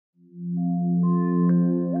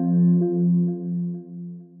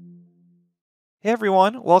Hey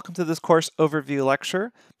everyone, welcome to this course overview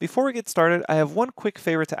lecture. Before we get started, I have one quick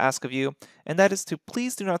favor to ask of you, and that is to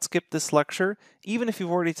please do not skip this lecture, even if you've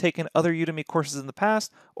already taken other Udemy courses in the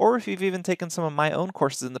past, or if you've even taken some of my own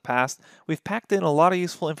courses in the past. We've packed in a lot of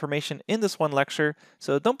useful information in this one lecture,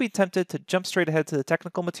 so don't be tempted to jump straight ahead to the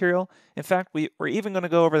technical material. In fact, we're even going to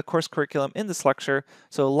go over the course curriculum in this lecture,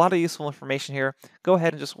 so a lot of useful information here. Go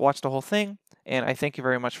ahead and just watch the whole thing, and I thank you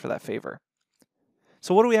very much for that favor.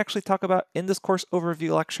 So what do we actually talk about in this course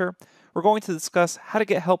overview lecture? We're going to discuss how to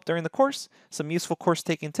get help during the course, some useful course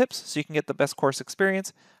taking tips so you can get the best course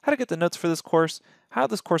experience, how to get the notes for this course, how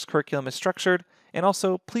this course curriculum is structured, and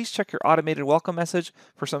also please check your automated welcome message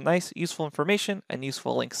for some nice useful information and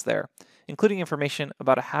useful links there, including information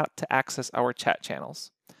about how to access our chat channels.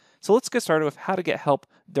 So let's get started with how to get help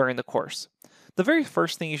during the course. The very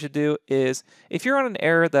first thing you should do is if you're on an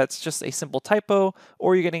error that's just a simple typo,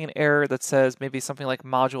 or you're getting an error that says maybe something like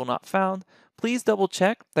module not found, please double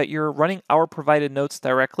check that you're running our provided notes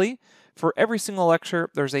directly. For every single lecture,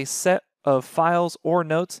 there's a set of files or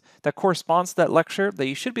notes that corresponds to that lecture that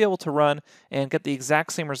you should be able to run and get the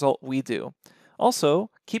exact same result we do. Also,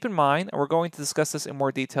 keep in mind, and we're going to discuss this in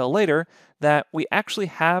more detail later, that we actually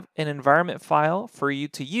have an environment file for you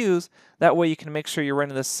to use. That way you can make sure you're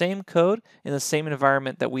running the same code in the same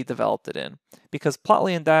environment that we developed it in. Because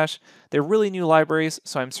Plotly and Dash, they're really new libraries,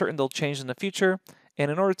 so I'm certain they'll change in the future. And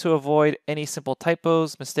in order to avoid any simple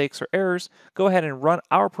typos, mistakes, or errors, go ahead and run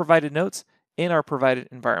our provided notes in our provided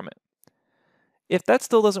environment. If that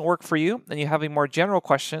still doesn't work for you and you have a more general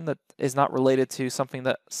question that is not related to something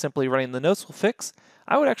that simply running the notes will fix,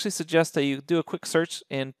 I would actually suggest that you do a quick search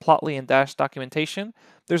in Plotly and Dash documentation.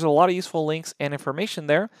 There's a lot of useful links and information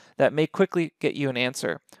there that may quickly get you an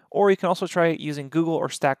answer. Or you can also try using Google or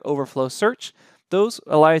Stack Overflow search. Those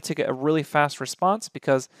allow you to get a really fast response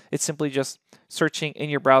because it's simply just searching in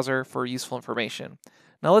your browser for useful information.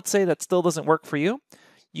 Now let's say that still doesn't work for you.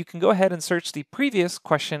 You can go ahead and search the previous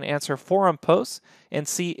question answer forum posts and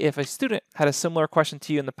see if a student had a similar question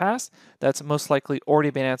to you in the past that's most likely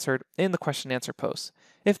already been answered in the question answer post.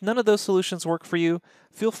 If none of those solutions work for you,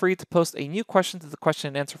 feel free to post a new question to the question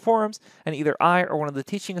and answer forums, and either I or one of the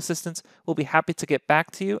teaching assistants will be happy to get back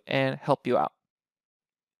to you and help you out.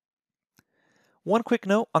 One quick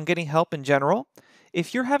note on getting help in general.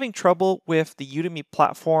 If you're having trouble with the Udemy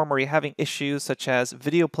platform, or you're having issues such as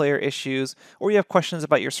video player issues, or you have questions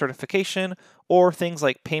about your certification, or things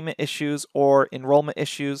like payment issues or enrollment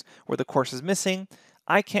issues where the course is missing,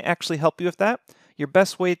 I can't actually help you with that. Your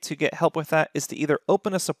best way to get help with that is to either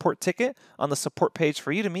open a support ticket on the support page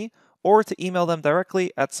for Udemy, or to email them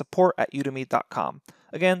directly at support@udemy.com.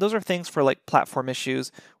 Again, those are things for like platform issues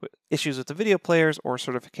with the video players or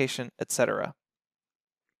certification, etc.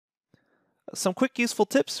 Some quick useful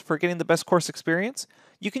tips for getting the best course experience.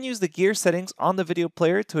 You can use the gear settings on the video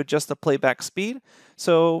player to adjust the playback speed.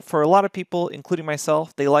 So for a lot of people, including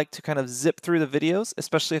myself, they like to kind of zip through the videos,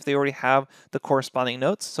 especially if they already have the corresponding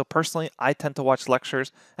notes. So personally, I tend to watch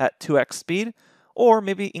lectures at 2x speed. Or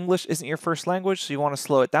maybe English isn't your first language, so you want to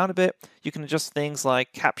slow it down a bit. You can adjust things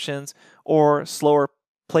like captions or slower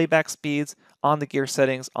playback speeds on the gear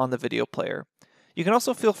settings on the video player. You can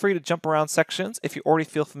also feel free to jump around sections if you already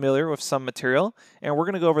feel familiar with some material, and we're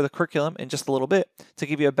going to go over the curriculum in just a little bit to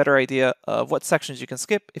give you a better idea of what sections you can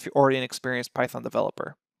skip if you're already an experienced Python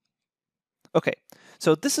developer. Okay,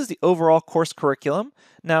 so this is the overall course curriculum.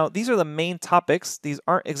 Now, these are the main topics. These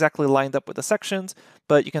aren't exactly lined up with the sections,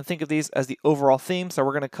 but you can think of these as the overall themes that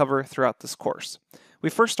we're going to cover throughout this course. We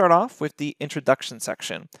first start off with the introduction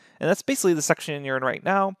section, and that's basically the section you're in right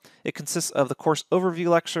now. It consists of the course overview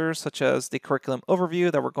lectures, such as the curriculum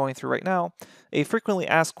overview that we're going through right now, a frequently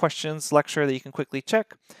asked questions lecture that you can quickly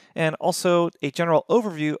check, and also a general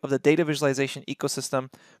overview of the data visualization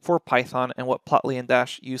ecosystem for Python and what Plotly and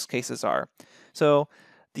Dash use cases are. So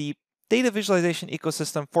the data visualization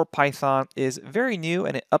ecosystem for Python is very new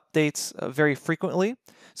and it updates very frequently.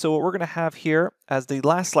 So what we're going to have here as the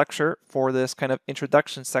last lecture for this kind of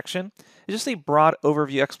introduction section is just a broad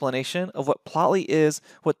overview explanation of what Plotly is,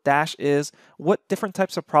 what Dash is, what different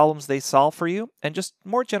types of problems they solve for you, and just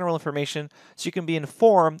more general information so you can be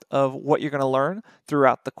informed of what you're going to learn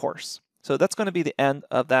throughout the course. So that's going to be the end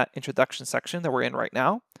of that introduction section that we're in right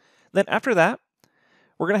now. Then after that,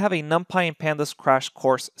 we're going to have a NumPy and Pandas crash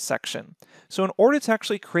course section. So in order to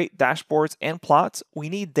actually create dashboards and plots, we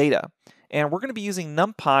need data. And we're going to be using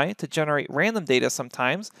NumPy to generate random data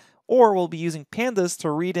sometimes, or we'll be using Pandas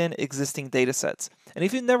to read in existing data sets. And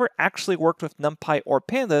if you've never actually worked with NumPy or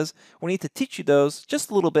Pandas, we need to teach you those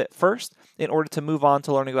just a little bit first in order to move on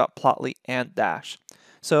to learning about Plotly and Dash.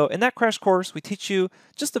 So in that crash course, we teach you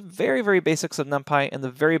just the very, very basics of NumPy and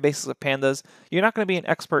the very basics of pandas. You're not going to be an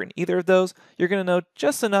expert in either of those. You're going to know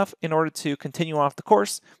just enough in order to continue off the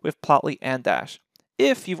course with Plotly and Dash.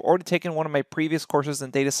 If you've already taken one of my previous courses in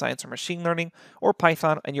data science or machine learning or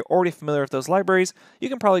Python and you're already familiar with those libraries, you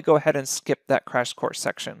can probably go ahead and skip that crash course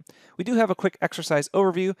section. We do have a quick exercise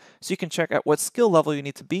overview so you can check out what skill level you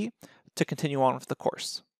need to be to continue on with the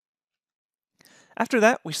course. After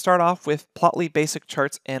that, we start off with Plotly basic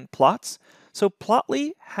charts and plots. So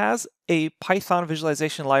Plotly has a Python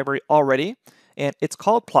visualization library already, and it's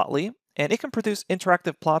called Plotly, and it can produce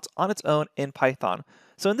interactive plots on its own in Python.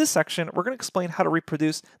 So in this section, we're going to explain how to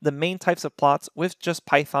reproduce the main types of plots with just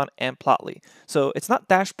Python and Plotly. So it's not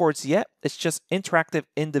dashboards yet, it's just interactive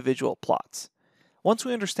individual plots. Once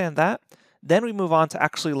we understand that, then we move on to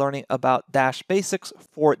actually learning about Dash basics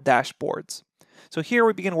for dashboards. So here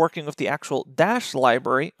we begin working with the actual Dash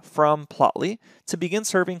library from Plotly to begin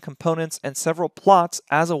serving components and several plots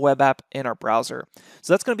as a web app in our browser.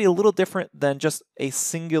 So that's going to be a little different than just a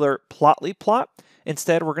singular Plotly plot.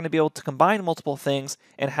 Instead, we're going to be able to combine multiple things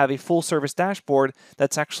and have a full service dashboard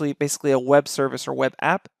that's actually basically a web service or web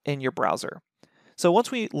app in your browser. So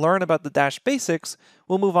once we learn about the Dash basics,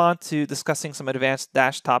 we'll move on to discussing some advanced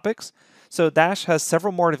Dash topics. So Dash has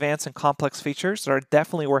several more advanced and complex features that are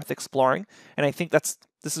definitely worth exploring, and I think this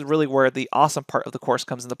is really where the awesome part of the course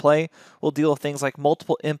comes into play. We'll deal with things like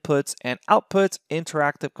multiple inputs and outputs,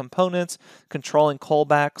 interactive components, controlling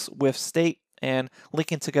callbacks with state, and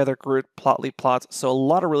linking together grid Plotly plots. So a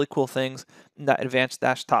lot of really cool things in that advanced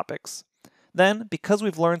Dash topics. Then, because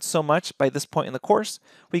we've learned so much by this point in the course,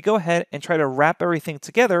 we go ahead and try to wrap everything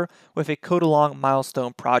together with a Code Along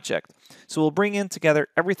milestone project. So we'll bring in together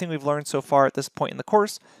everything we've learned so far at this point in the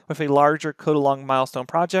course with a larger Code Along milestone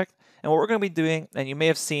project. And what we're going to be doing, and you may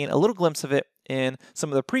have seen a little glimpse of it in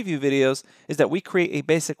some of the preview videos, is that we create a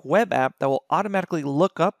basic web app that will automatically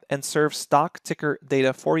look up and serve stock ticker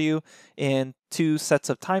data for you in 2 sets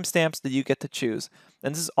of timestamps that you get to choose.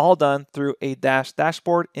 And this is all done through a Dash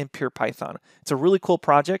dashboard in pure Python. It's a really cool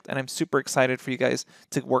project, and I'm super excited for you guys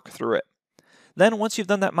to work through it. Then once you've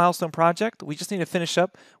done that milestone project, we just need to finish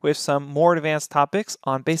up with some more advanced topics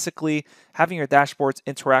on basically having your dashboards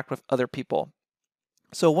interact with other people.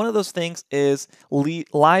 So one of those things is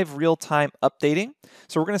live real-time updating.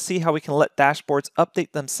 So we're going to see how we can let dashboards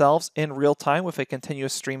update themselves in real time with a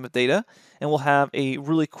continuous stream of data. And we'll have a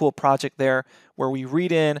really cool project there where we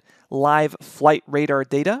read in live flight radar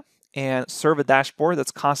data and serve a dashboard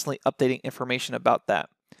that's constantly updating information about that.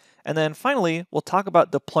 And then finally, we'll talk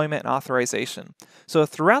about deployment and authorization. So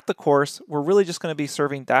throughout the course, we're really just going to be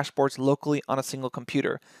serving dashboards locally on a single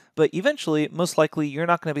computer. But eventually, most likely, you're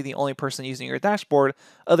not going to be the only person using your dashboard.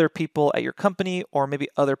 Other people at your company or maybe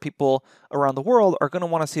other people around the world are going to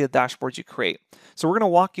want to see the dashboards you create. So we're going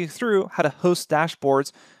to walk you through how to host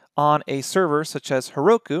dashboards on a server such as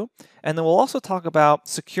Heroku. And then we'll also talk about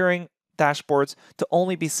securing dashboards to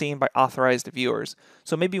only be seen by authorized viewers.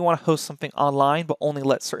 So maybe you want to host something online but only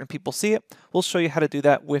let certain people see it. We'll show you how to do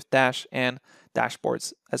that with Dash and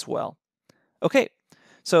dashboards as well. Okay,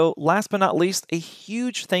 so last but not least, a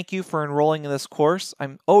huge thank you for enrolling in this course.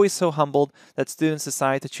 I'm always so humbled that students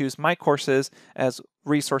decide to choose my courses as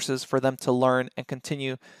resources for them to learn and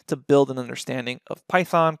continue to build an understanding of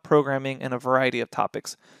Python, programming, and a variety of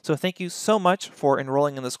topics. So thank you so much for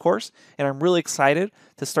enrolling in this course, and I'm really excited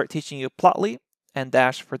to start teaching you Plotly and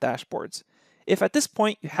Dash for dashboards. If at this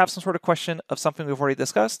point you have some sort of question of something we've already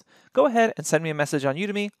discussed, go ahead and send me a message on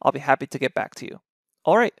Udemy. I'll be happy to get back to you.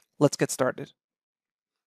 All right, let's get started.